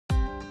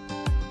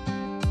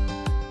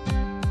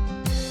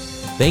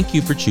Thank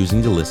you for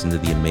choosing to listen to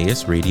the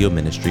Emmaus Radio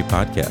Ministry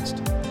podcast.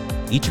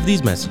 Each of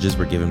these messages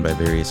were given by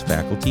various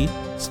faculty,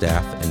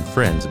 staff, and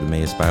friends of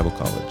Emmaus Bible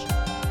College.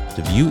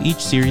 To view each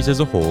series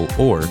as a whole,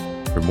 or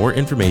for more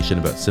information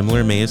about similar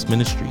Emmaus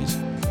ministries,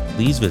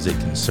 please visit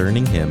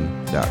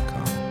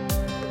concerninghim.com.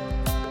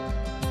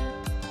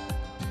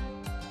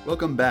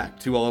 Welcome back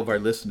to all of our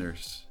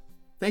listeners.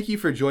 Thank you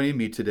for joining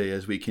me today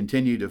as we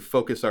continue to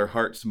focus our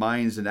hearts,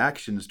 minds, and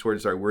actions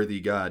towards our worthy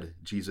God,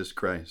 Jesus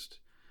Christ.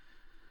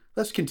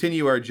 Let's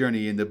continue our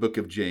journey in the book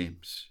of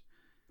James.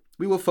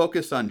 We will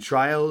focus on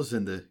trials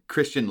in the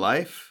Christian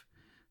life.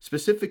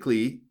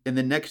 Specifically, in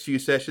the next few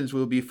sessions,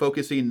 we'll be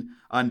focusing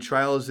on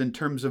trials in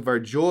terms of our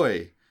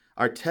joy,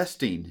 our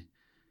testing,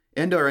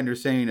 and our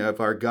understanding of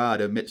our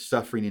God amidst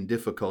suffering and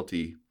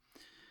difficulty.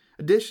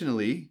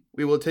 Additionally,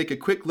 we will take a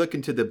quick look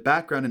into the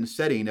background and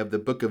setting of the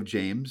book of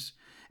James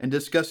and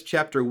discuss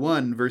chapter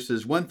 1,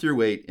 verses 1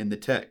 through 8 in the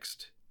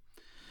text.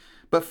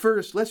 But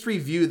first, let's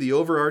review the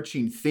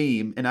overarching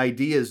theme and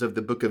ideas of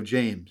the book of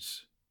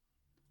James.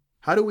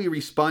 How do we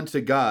respond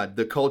to God,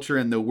 the culture,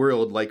 and the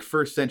world like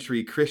first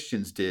century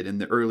Christians did in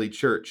the early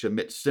church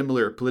amidst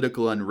similar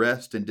political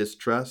unrest and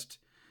distrust,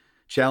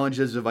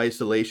 challenges of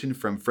isolation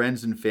from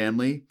friends and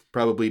family,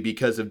 probably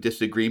because of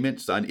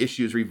disagreements on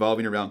issues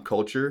revolving around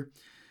culture,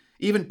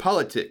 even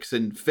politics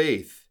and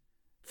faith,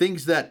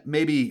 things that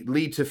maybe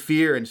lead to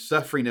fear and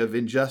suffering of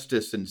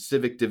injustice and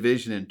civic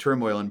division and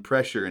turmoil and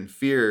pressure and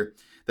fear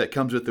that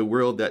comes with a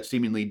world that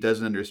seemingly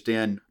doesn't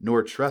understand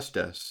nor trust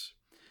us.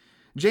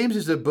 James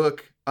is a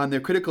book on the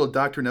critical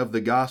doctrine of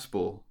the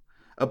gospel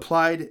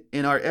applied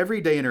in our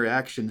everyday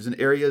interactions in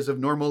areas of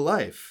normal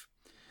life.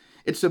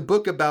 It's a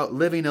book about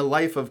living a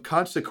life of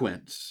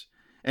consequence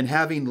and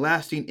having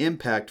lasting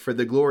impact for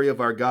the glory of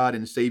our God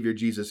and Savior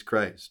Jesus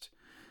Christ.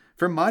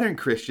 For modern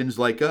Christians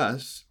like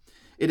us,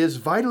 it is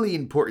vitally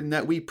important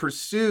that we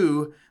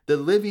pursue the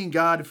living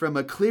God from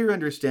a clear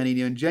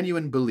understanding and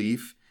genuine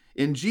belief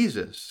in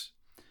Jesus.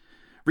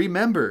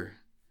 Remember,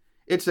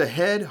 it's a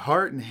head,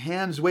 heart, and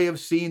hands way of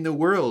seeing the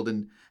world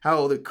and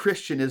how the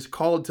Christian is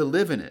called to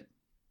live in it.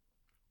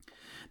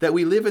 That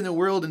we live in the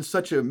world in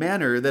such a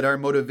manner that our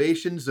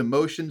motivations,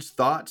 emotions,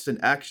 thoughts,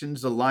 and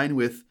actions align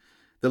with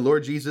the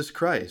Lord Jesus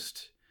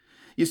Christ.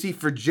 You see,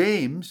 for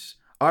James,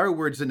 our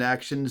words and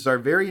actions are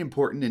very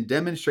important in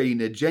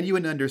demonstrating a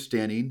genuine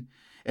understanding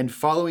and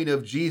following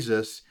of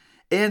Jesus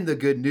and the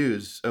good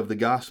news of the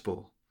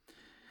gospel.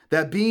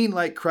 That being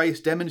like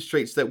Christ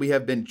demonstrates that we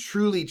have been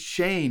truly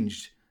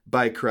changed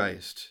by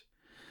Christ.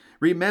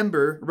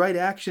 Remember, right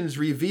actions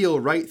reveal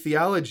right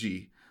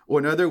theology, or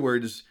in other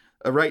words,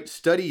 a right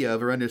study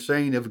of or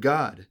understanding of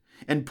God.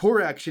 And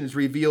poor actions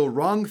reveal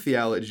wrong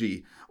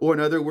theology, or in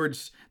other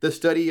words, the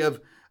study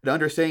of the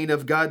understanding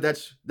of God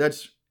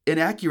that's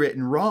inaccurate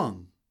and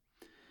wrong.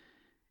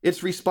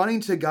 It's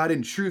responding to God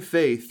in true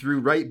faith through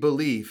right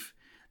belief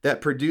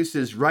that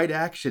produces right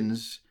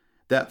actions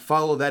that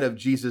follow that of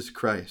Jesus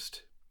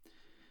Christ.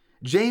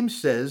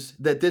 James says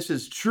that this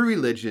is true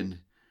religion,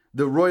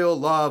 the royal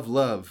law of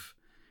love.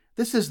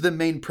 This is the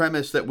main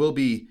premise that we'll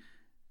be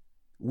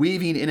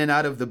weaving in and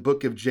out of the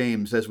book of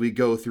James as we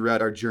go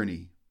throughout our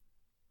journey.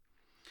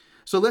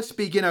 So let's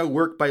begin our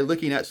work by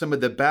looking at some of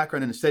the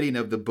background and setting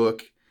of the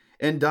book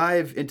and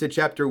dive into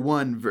chapter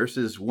 1,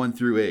 verses 1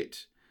 through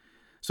 8.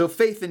 So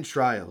faith and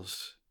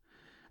trials.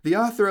 The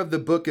author of the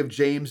book of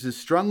James is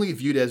strongly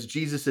viewed as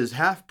Jesus'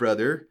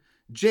 half-brother,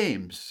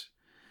 James,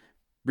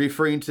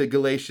 referring to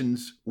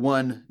Galatians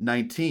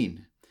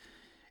 1:19.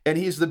 And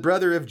he's the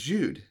brother of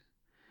Jude.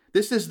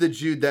 This is the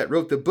Jude that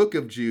wrote the book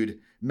of Jude,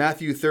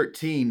 Matthew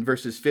 13,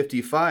 verses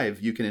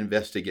 55, you can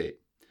investigate.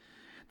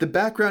 The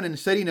background and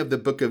setting of the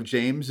book of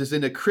James is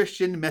in a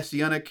Christian,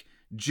 Messianic,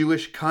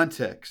 Jewish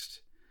context.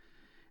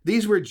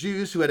 These were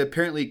Jews who had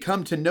apparently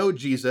come to know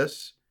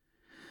Jesus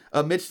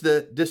amidst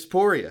the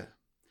diaspora.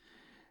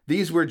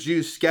 These were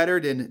Jews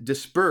scattered and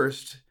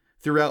dispersed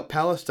throughout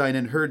Palestine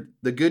and heard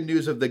the good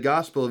news of the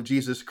gospel of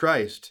Jesus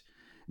Christ,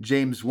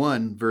 James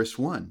 1, verse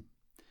 1.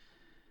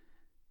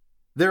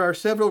 There are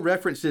several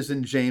references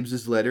in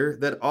James's letter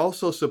that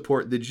also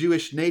support the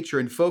Jewish nature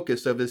and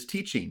focus of his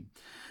teaching.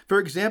 For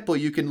example,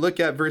 you can look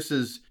at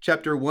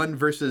chapter 1,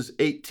 verses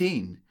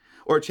 18,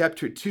 or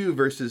chapter 2,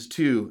 verses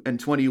 2 and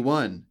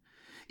 21,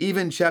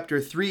 even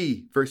chapter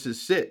 3, verses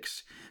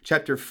 6,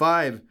 chapter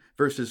 5,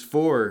 verses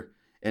 4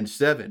 and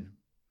 7.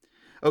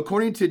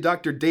 According to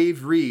Dr.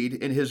 Dave Reed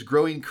in his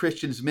Growing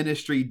Christians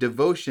Ministry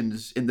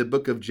Devotions in the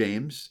book of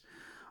James,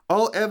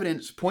 all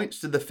evidence points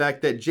to the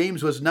fact that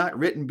James was not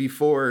written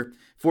before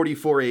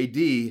 44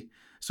 AD,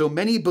 so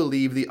many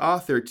believe the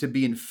author to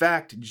be in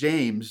fact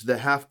James, the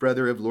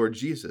half-brother of Lord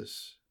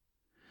Jesus.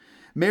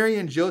 Mary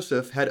and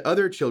Joseph had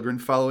other children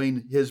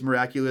following his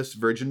miraculous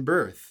virgin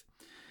birth.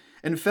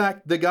 In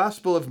fact, the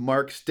Gospel of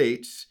Mark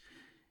states,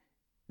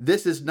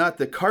 "This is not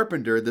the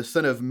carpenter, the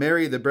son of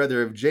Mary, the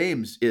brother of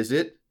James, is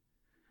it?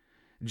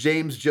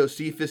 James,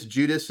 Josephus,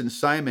 Judas, and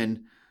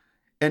Simon,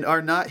 and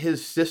are not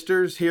his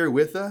sisters here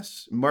with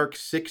us?" Mark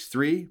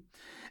 6:3.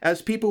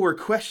 As people were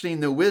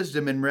questioning the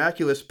wisdom and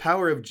miraculous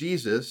power of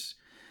Jesus,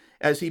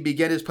 As he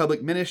began his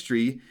public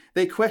ministry,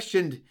 they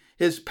questioned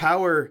his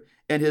power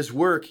and his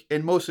work,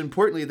 and most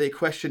importantly, they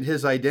questioned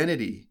his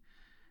identity.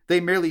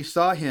 They merely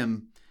saw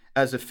him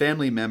as a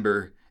family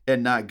member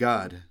and not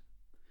God.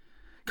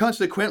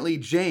 Consequently,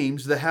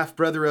 James, the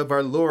half-brother of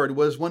our Lord,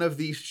 was one of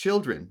these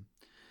children.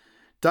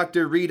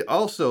 Dr. Reed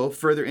also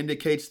further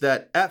indicates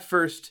that at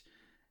first,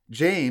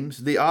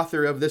 James, the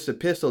author of this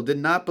epistle, did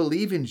not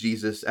believe in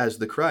Jesus as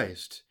the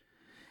Christ.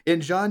 In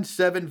John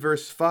 7,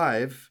 verse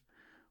 5,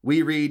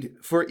 we read,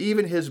 "For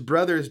even his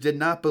brothers did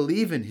not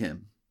believe in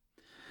him."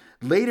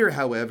 Later,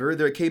 however,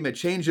 there came a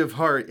change of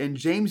heart, and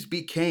James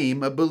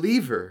became a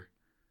believer.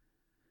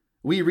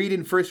 We read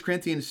in 1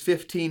 Corinthians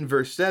 15,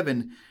 verse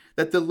 7,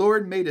 that the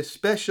Lord made a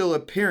special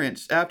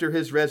appearance after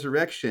his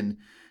resurrection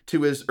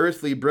to his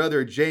earthly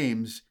brother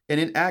James. And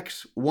in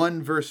Acts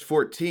 1, verse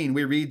 14,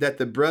 we read that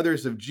the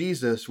brothers of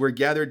Jesus were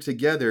gathered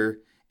together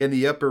in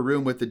the upper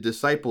room with the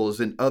disciples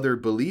and other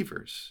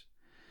believers.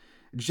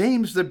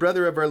 James, the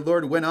brother of our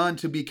Lord, went on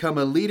to become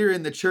a leader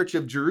in the church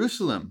of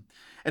Jerusalem.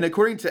 And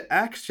according to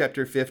Acts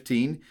chapter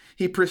 15,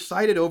 he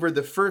presided over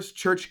the first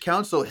church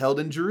council held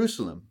in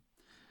Jerusalem.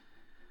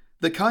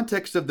 The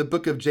context of the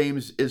book of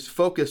James is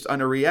focused on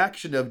a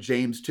reaction of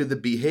James to the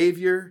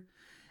behavior,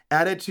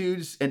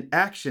 attitudes, and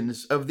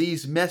actions of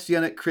these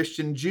Messianic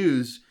Christian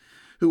Jews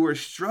who were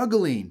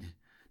struggling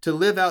to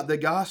live out the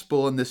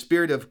gospel in the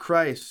spirit of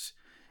Christ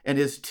and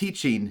his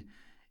teaching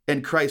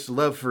and Christ's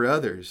love for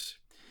others.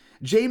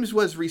 James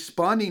was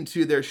responding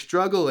to their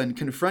struggle and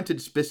confronted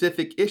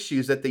specific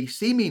issues that they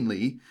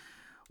seemingly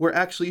were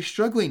actually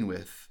struggling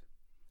with.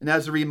 And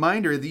as a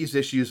reminder, these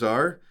issues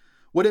are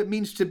what it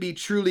means to be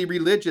truly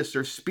religious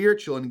or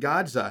spiritual in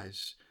God's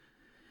eyes.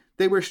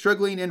 They were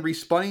struggling in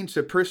responding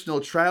to personal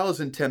trials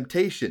and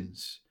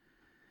temptations.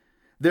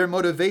 Their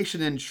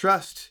motivation and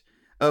trust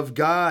of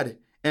God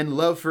and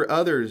love for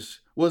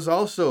others was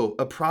also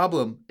a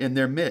problem in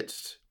their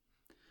midst.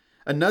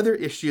 Another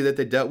issue that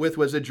they dealt with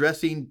was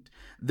addressing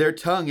their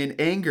tongue in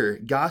anger,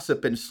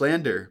 gossip, and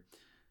slander.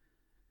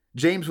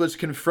 James was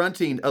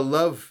confronting a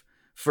love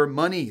for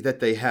money that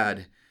they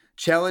had,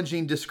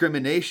 challenging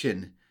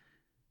discrimination,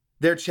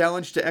 their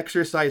challenge to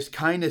exercise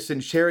kindness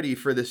and charity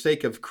for the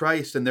sake of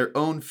Christ and their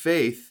own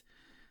faith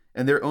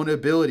and their own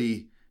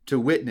ability to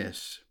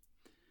witness.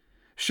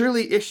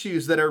 Surely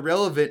issues that are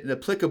relevant and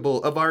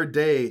applicable of our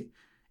day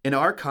in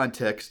our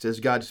context as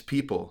God's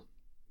people.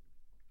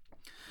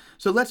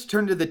 So let's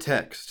turn to the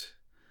text.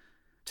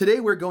 Today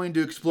we're going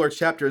to explore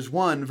chapters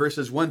 1,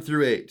 verses 1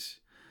 through 8.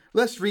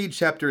 Let's read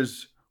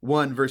chapters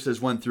 1,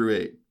 verses 1 through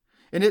 8.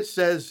 And it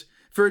says,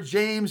 "For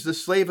James, the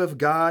slave of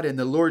God and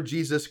the Lord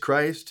Jesus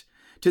Christ,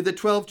 to the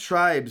 12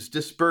 tribes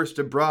dispersed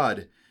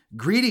abroad,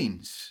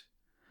 greetings.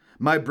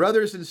 My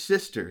brothers and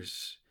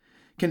sisters,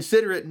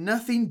 consider it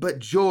nothing but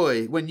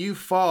joy when you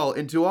fall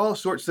into all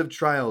sorts of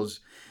trials,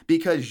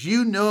 because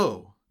you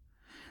know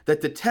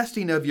that the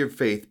testing of your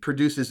faith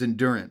produces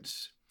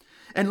endurance.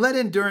 And let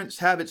endurance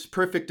have its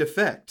perfect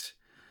effect,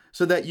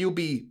 so that you'll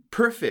be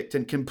perfect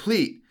and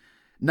complete,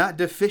 not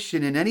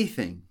deficient in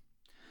anything.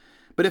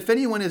 But if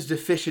anyone is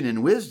deficient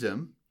in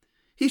wisdom,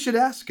 he should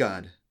ask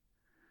God,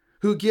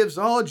 who gives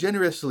all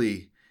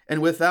generously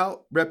and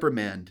without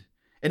reprimand,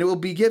 and it will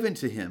be given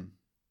to him.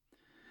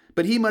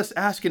 But he must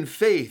ask in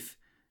faith,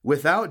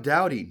 without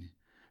doubting.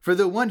 For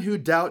the one who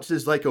doubts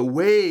is like a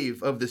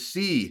wave of the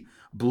sea,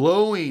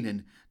 blowing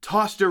and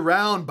tossed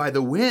around by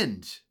the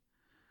wind.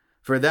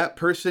 For that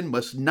person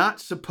must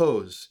not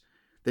suppose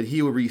that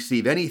he will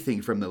receive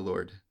anything from the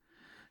Lord,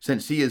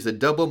 since he is a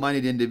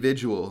double-minded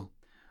individual,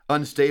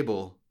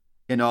 unstable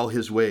in all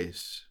his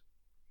ways."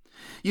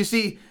 You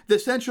see, the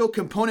central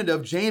component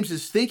of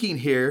James's thinking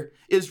here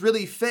is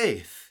really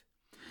faith.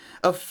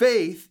 A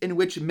faith in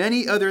which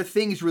many other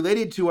things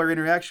related to our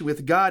interaction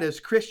with God as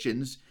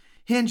Christians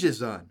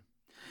hinges on.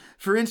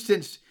 For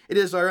instance, it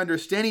is our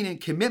understanding and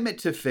commitment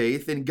to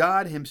faith in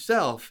God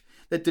himself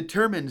that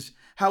determines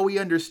how we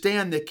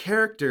understand the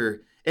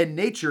character and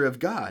nature of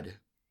God.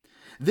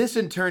 This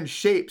in turn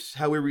shapes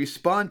how we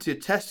respond to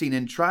testing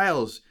and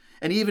trials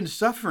and even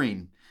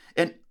suffering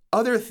and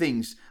other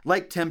things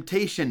like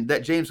temptation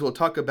that James will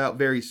talk about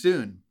very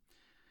soon.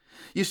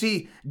 You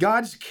see,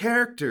 God's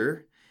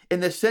character in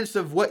the sense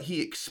of what he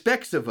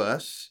expects of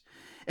us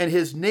and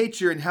his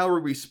nature and how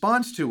he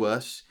responds to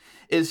us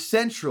is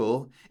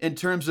central in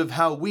terms of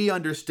how we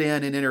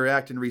understand and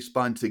interact and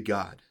respond to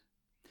God.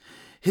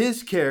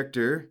 His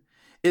character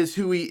is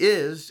who he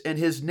is, and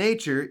his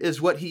nature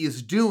is what he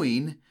is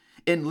doing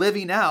in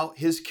living out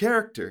his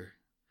character.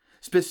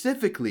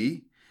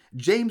 Specifically,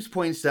 James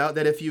points out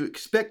that if you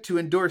expect to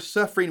endure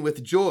suffering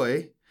with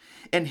joy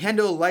and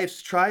handle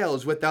life's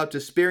trials without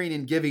despairing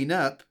and giving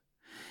up,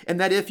 and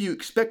that if you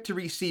expect to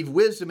receive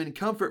wisdom and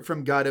comfort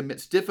from God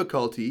amidst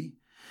difficulty,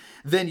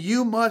 then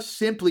you must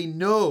simply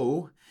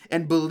know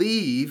and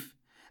believe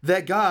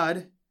that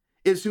God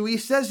is who he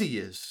says he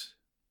is.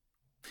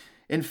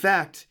 In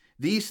fact,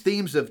 these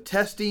themes of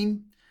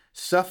testing,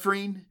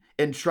 suffering,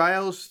 and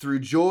trials through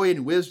joy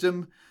and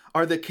wisdom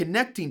are the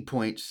connecting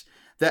points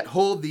that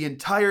hold the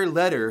entire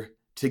letter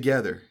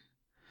together.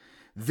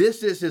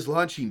 This is his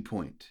launching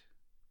point.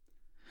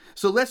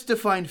 So let's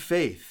define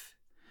faith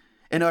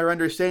and our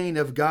understanding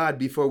of God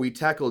before we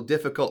tackle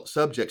difficult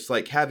subjects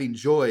like having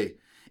joy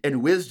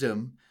and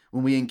wisdom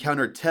when we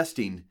encounter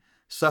testing,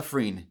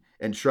 suffering,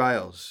 and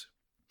trials.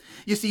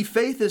 You see,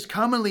 faith is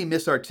commonly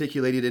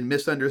misarticulated and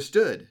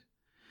misunderstood.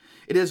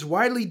 It is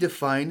widely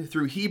defined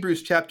through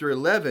Hebrews chapter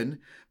 11,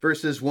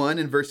 verses 1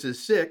 and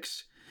verses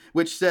 6,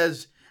 which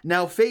says,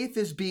 "Now faith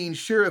is being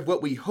sure of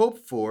what we hope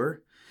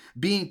for,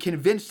 being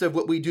convinced of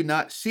what we do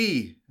not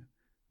see,"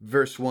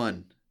 verse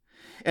 1.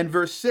 And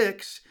verse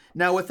 6,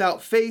 "Now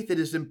without faith it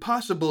is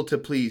impossible to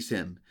please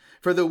him,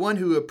 for the one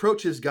who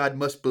approaches God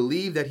must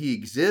believe that he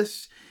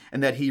exists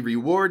and that he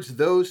rewards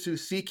those who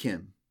seek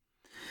him."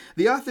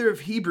 The author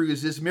of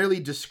Hebrews is merely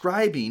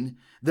describing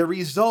the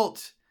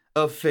result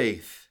of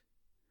faith.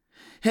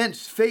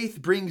 Hence,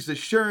 faith brings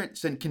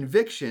assurance and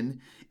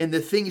conviction in the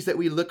things that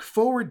we look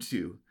forward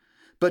to,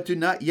 but do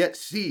not yet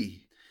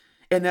see,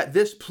 and that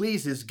this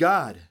pleases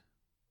God.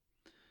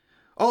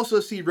 Also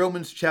see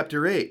Romans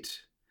chapter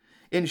 8.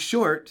 In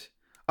short,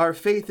 our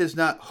faith is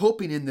not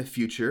hoping in the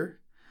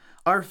future.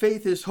 Our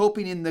faith is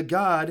hoping in the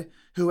God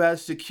who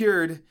has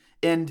secured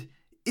and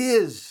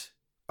is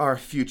our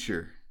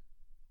future.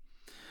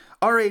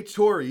 R.A.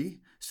 Torrey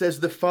says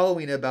the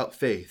following about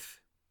faith.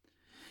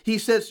 He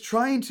says,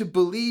 trying to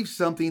believe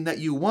something that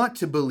you want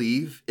to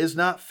believe is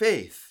not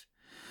faith.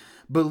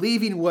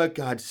 Believing what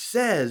God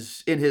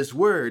says in his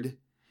word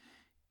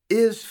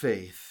is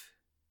faith.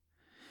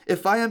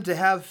 If I am to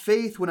have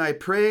faith when I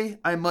pray,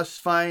 I must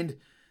find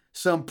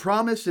some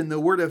promise in the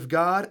word of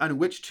God on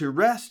which to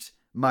rest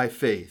my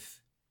faith.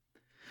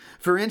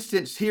 For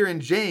instance, here in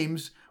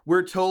James,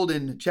 we're told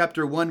in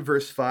chapter 1,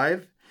 verse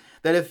 5,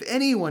 that if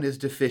anyone is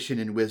deficient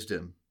in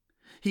wisdom,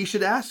 he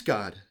should ask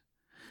God,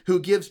 who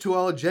gives to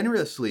all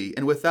generously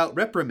and without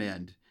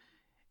reprimand,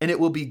 and it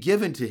will be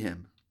given to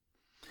him.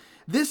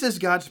 This is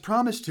God's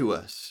promise to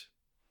us.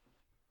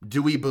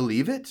 Do we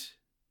believe it?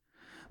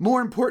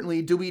 More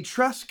importantly, do we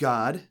trust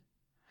God,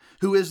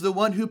 who is the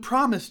one who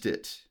promised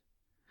it?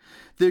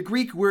 The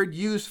Greek word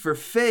used for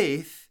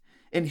faith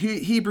in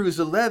Hebrews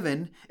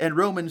 11 and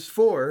Romans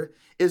 4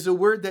 is a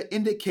word that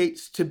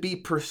indicates to be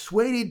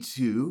persuaded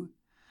to,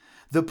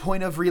 the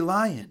point of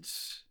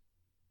reliance.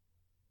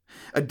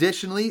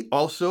 Additionally,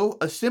 also,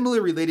 a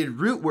similar related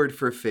root word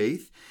for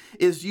faith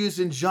is used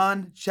in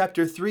John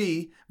chapter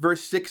 3,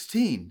 verse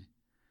 16,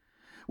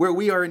 where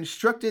we are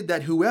instructed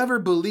that whoever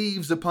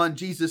believes upon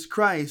Jesus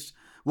Christ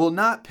will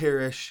not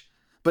perish,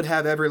 but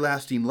have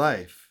everlasting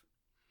life.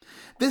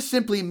 This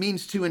simply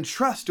means to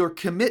entrust or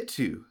commit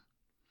to.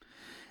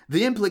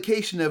 The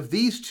implication of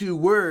these two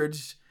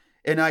words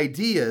and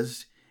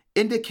ideas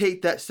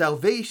indicate that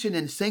salvation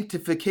and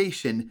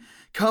sanctification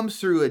comes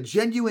through a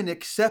genuine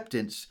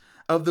acceptance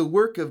of the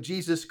work of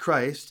Jesus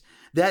Christ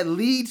that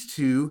leads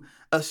to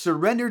a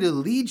surrendered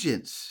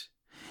allegiance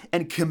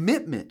and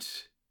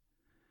commitment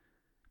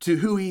to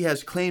who he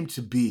has claimed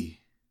to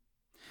be.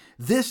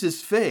 This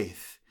is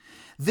faith.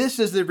 This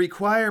is the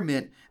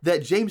requirement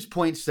that James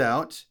points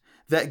out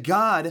that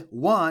God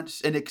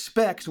wants and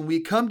expects when we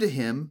come to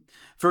him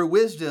for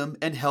wisdom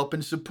and help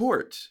and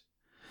support.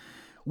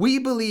 We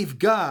believe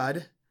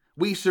God,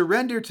 we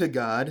surrender to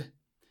God,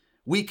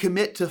 we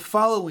commit to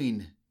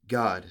following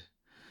God.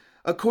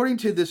 According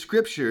to the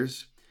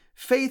scriptures,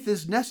 faith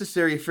is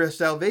necessary for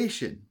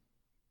salvation.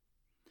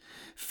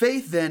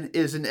 Faith then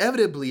is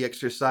inevitably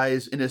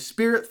exercised in a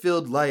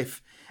spirit-filled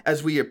life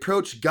as we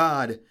approach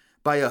God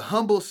by a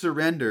humble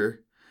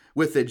surrender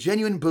with a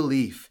genuine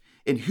belief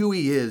in who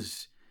he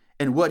is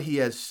and what he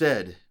has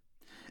said,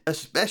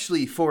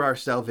 especially for our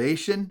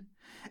salvation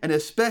and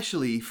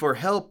especially for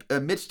help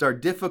amidst our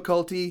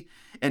difficulty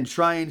and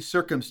trying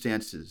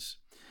circumstances.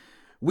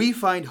 We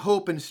find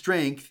hope and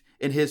strength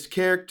in his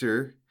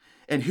character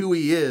and who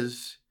he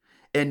is,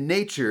 and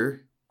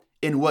nature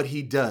in what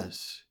he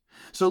does.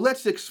 So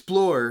let's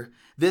explore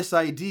this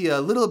idea a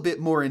little bit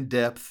more in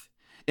depth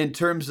in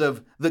terms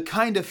of the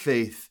kind of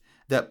faith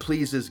that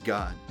pleases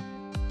God.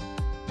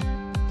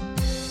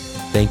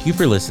 Thank you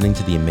for listening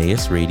to the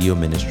Emmaus Radio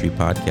Ministry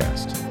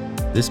podcast.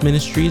 This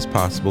ministry is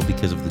possible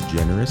because of the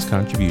generous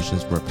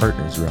contributions from our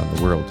partners around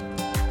the world.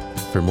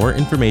 For more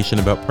information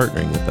about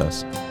partnering with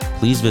us,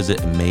 please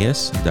visit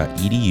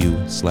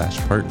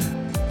emmaus.edu/partner.